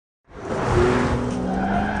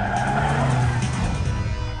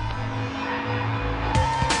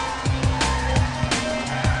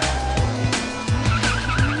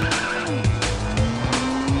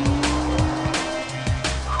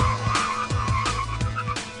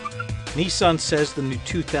Nissan says the new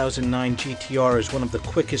 2009 GTR is one of the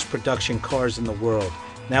quickest production cars in the world.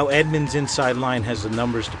 Now Edmunds Inside Line has the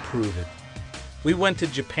numbers to prove it. We went to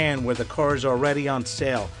Japan where the car is already on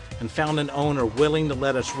sale and found an owner willing to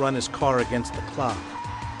let us run his car against the clock.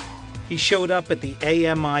 He showed up at the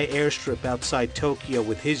AMI airstrip outside Tokyo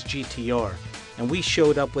with his GTR, and we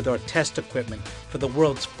showed up with our test equipment for the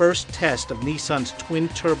world's first test of Nissan's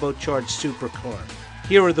twin-turbocharged supercar.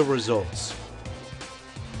 Here are the results.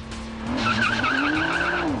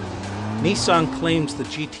 Nissan claims the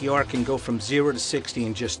GTR can go from 0 to 60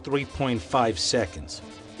 in just 3.5 seconds.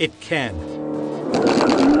 It can.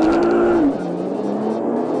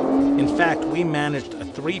 In fact, we managed a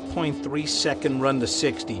 3.3 second run to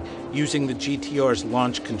 60 using the GTR's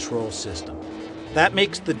launch control system. That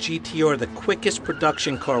makes the GTR the quickest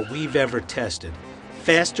production car we've ever tested.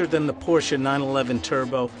 Faster than the Porsche 911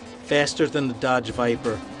 Turbo, faster than the Dodge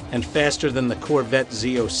Viper, and faster than the Corvette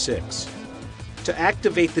Z06. To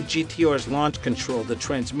activate the GTR's launch control, the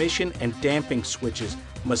transmission and damping switches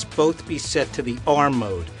must both be set to the R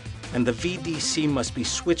mode, and the VDC must be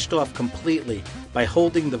switched off completely by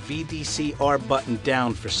holding the VDC R button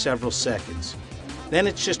down for several seconds. Then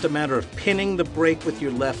it's just a matter of pinning the brake with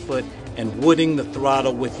your left foot and wooding the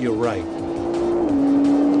throttle with your right.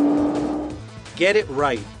 Get it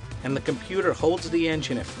right, and the computer holds the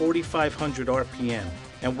engine at 4,500 RPM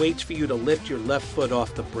and waits for you to lift your left foot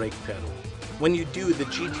off the brake pedal. When you do, the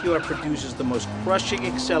GTR produces the most crushing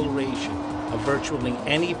acceleration of virtually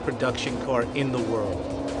any production car in the world.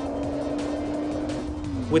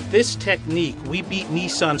 With this technique, we beat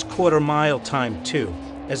Nissan's quarter-mile time too,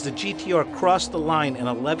 as the GTR crossed the line in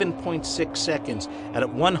 11.6 seconds at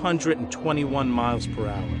 121 miles per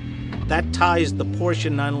hour. That ties the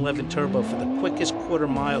Porsche 911 Turbo for the quickest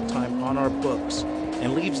quarter-mile time on our books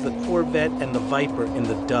and leaves the Corvette and the Viper in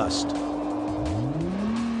the dust.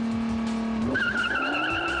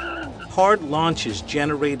 Hard launches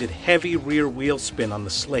generated heavy rear wheel spin on the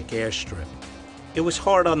slick airstrip. It was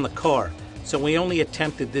hard on the car, so we only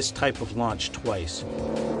attempted this type of launch twice.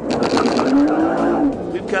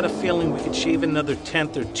 We've got a feeling we could shave another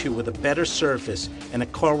tenth or two with a better surface and a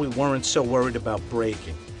car we weren't so worried about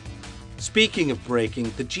braking. Speaking of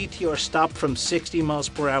braking, the GTR stopped from 60 miles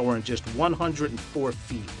per hour in just 104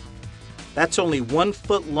 feet. That's only 1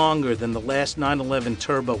 foot longer than the last 911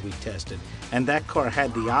 Turbo we tested, and that car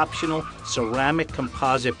had the optional ceramic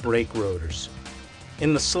composite brake rotors.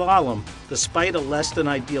 In the slalom, despite a less than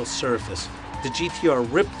ideal surface, the GTR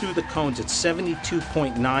ripped through the cones at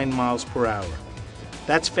 72.9 miles per hour.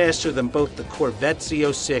 That's faster than both the Corvette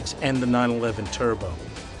Z06 and the 911 Turbo.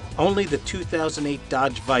 Only the 2008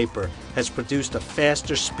 Dodge Viper has produced a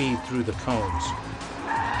faster speed through the cones.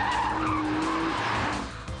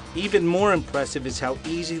 Even more impressive is how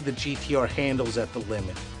easy the GTR handles at the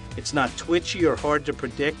limit. It's not twitchy or hard to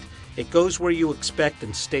predict. It goes where you expect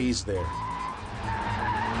and stays there.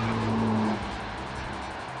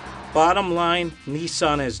 Bottom line,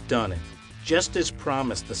 Nissan has done it. Just as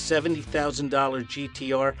promised, the $70,000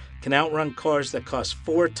 GTR can outrun cars that cost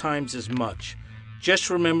 4 times as much. Just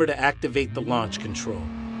remember to activate the launch control.